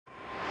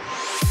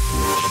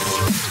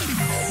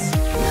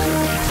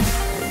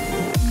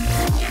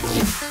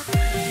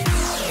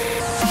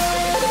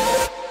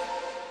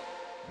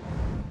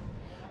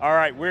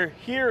right, we're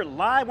here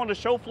live on the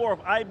show floor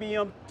of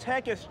IBM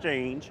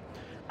TechXchange.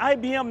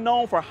 IBM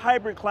known for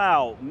hybrid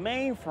cloud,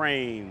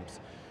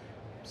 mainframes,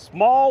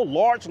 small,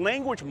 large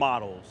language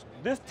models.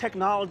 This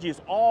technology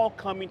is all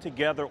coming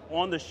together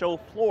on the show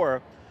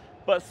floor.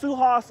 But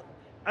Suhas,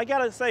 I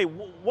gotta say,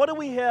 what do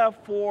we have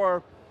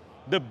for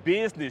the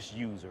business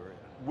user?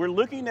 We're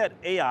looking at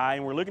AI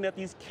and we're looking at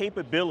these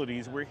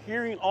capabilities. We're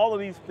hearing all of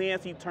these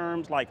fancy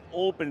terms like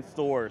open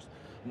source,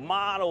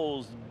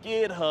 models,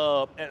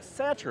 GitHub,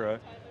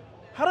 etc.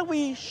 How do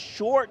we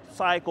short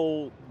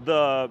cycle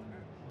the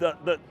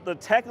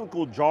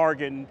technical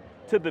jargon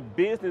to the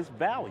business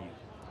value?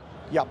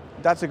 Yeah,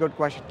 that's a good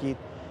question, Keith.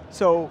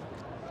 So,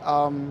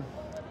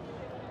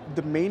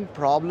 the main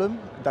problem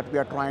that we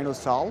are trying to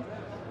solve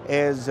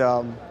is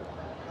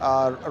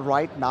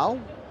right now,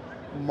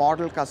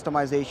 model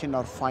customization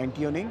or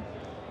fine-tuning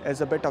is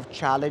a bit of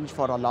challenge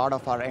for a lot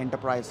of our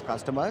enterprise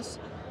customers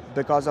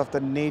because of the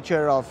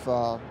nature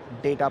of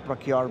data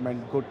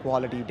procurement, good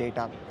quality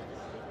data.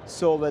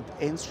 So with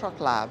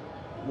InstructLab,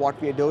 what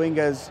we are doing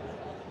is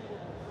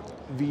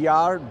we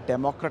are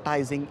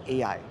democratizing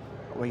AI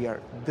over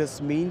here. This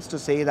means to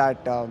say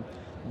that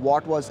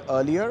what was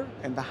earlier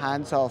in the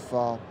hands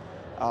of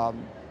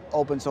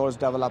open source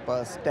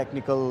developers,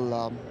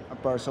 technical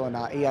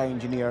persona, AI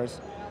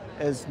engineers,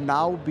 is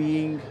now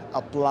being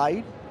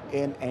applied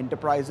in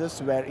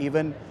enterprises where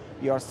even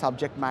your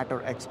subject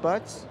matter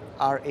experts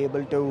are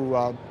able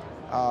to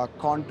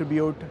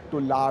contribute to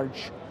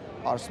large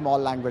or small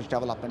language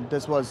development.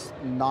 This was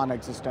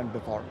non-existent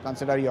before.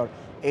 Consider your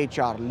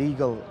HR,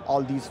 legal,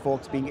 all these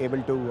folks being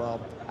able to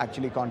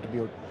actually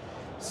contribute.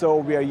 So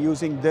we are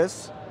using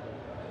this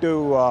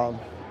to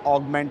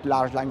augment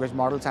large language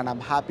models, and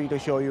I'm happy to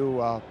show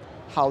you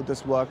how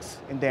this works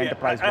in the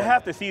enterprise world. I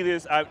have to see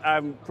this.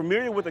 I'm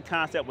familiar with the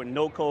concept with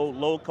no code,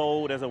 low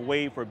code as a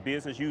way for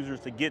business users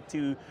to get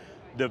to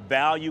the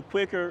value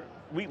quicker.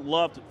 We'd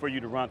love for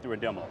you to run through a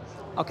demo.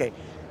 Okay,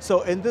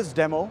 so in this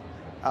demo,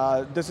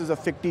 this is a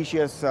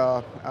fictitious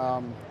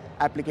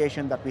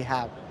application that we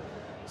have.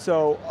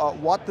 So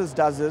what this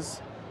does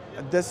is,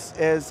 this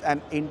is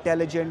an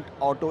intelligent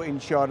auto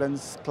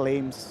insurance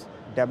claims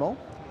demo.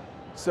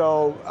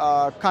 So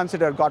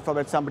consider, God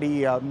forbid,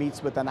 somebody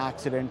meets with an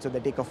accident, so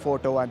they take a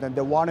photo and then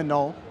they want to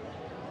know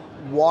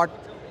what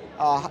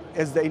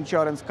is the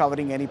insurance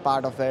covering any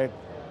part of it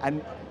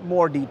and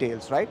more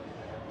details, right?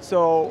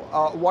 So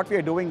what we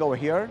are doing over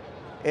here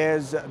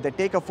is they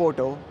take a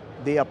photo,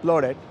 they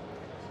upload it,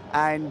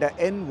 and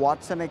in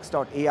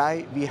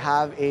watsonx.ai we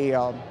have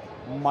a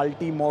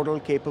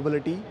multimodal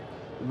capability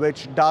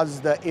which does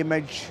the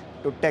image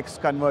to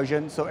text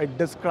conversion, so it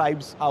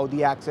describes how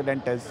the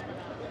accident is.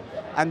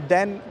 And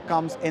then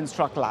comes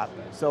InstructLab,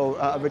 so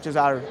which is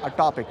our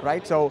topic,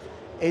 right? So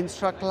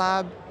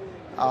InstructLab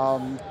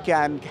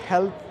can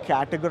help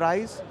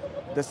categorize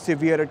the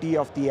severity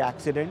of the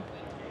accident,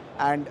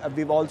 and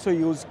we've also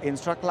used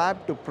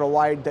InstructLab to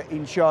provide the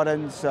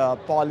insurance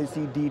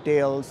policy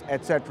details,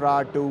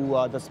 etc.,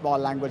 to the small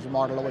language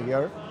model over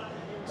here.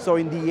 So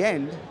in the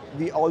end,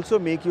 we also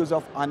make use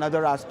of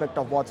another aspect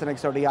of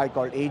watsonx.ai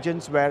called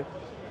agents, where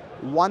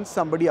once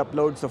somebody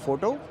uploads a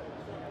photo,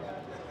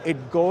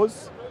 it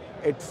goes,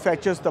 it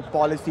fetches the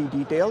policy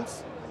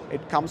details,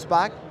 it comes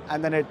back,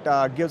 and then it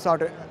gives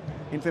out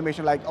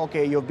information like,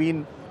 okay, you've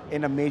been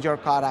in a major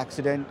car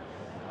accident,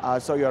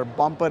 so your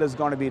bumper is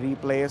going to be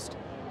replaced,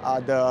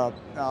 the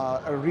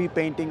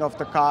repainting of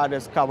the car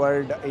is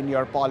covered in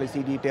your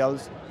policy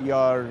details,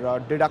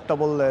 your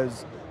deductible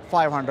is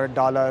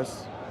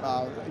 $500,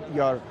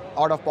 your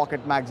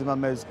out-of-pocket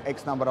maximum is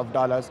X number of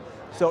dollars.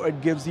 So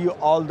it gives you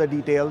all the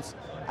details,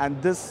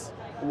 and this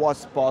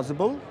was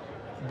possible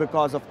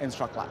because of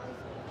InstructLab.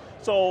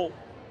 So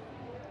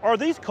are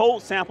these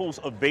code samples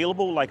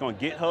available like on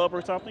GitHub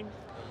or something?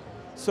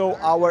 So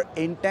our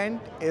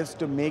intent is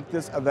to make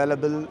this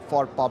available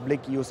for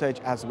public usage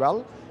as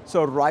well.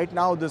 So right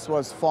now this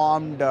was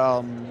formed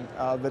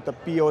with a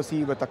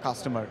POC with a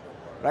customer,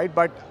 right?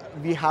 But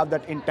we have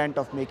that intent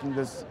of making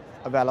this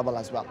available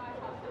as well.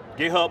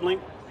 GitHub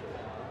link?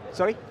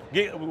 Sorry?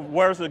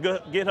 Where's the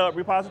GitHub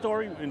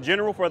repository in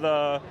general for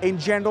the? In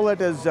general,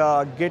 it is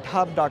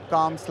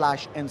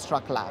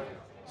github.com/InstructLab.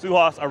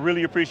 Suhas, I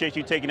really appreciate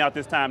you taking out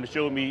this time to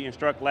show me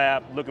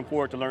InstructLab. Looking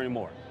forward to learning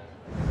more.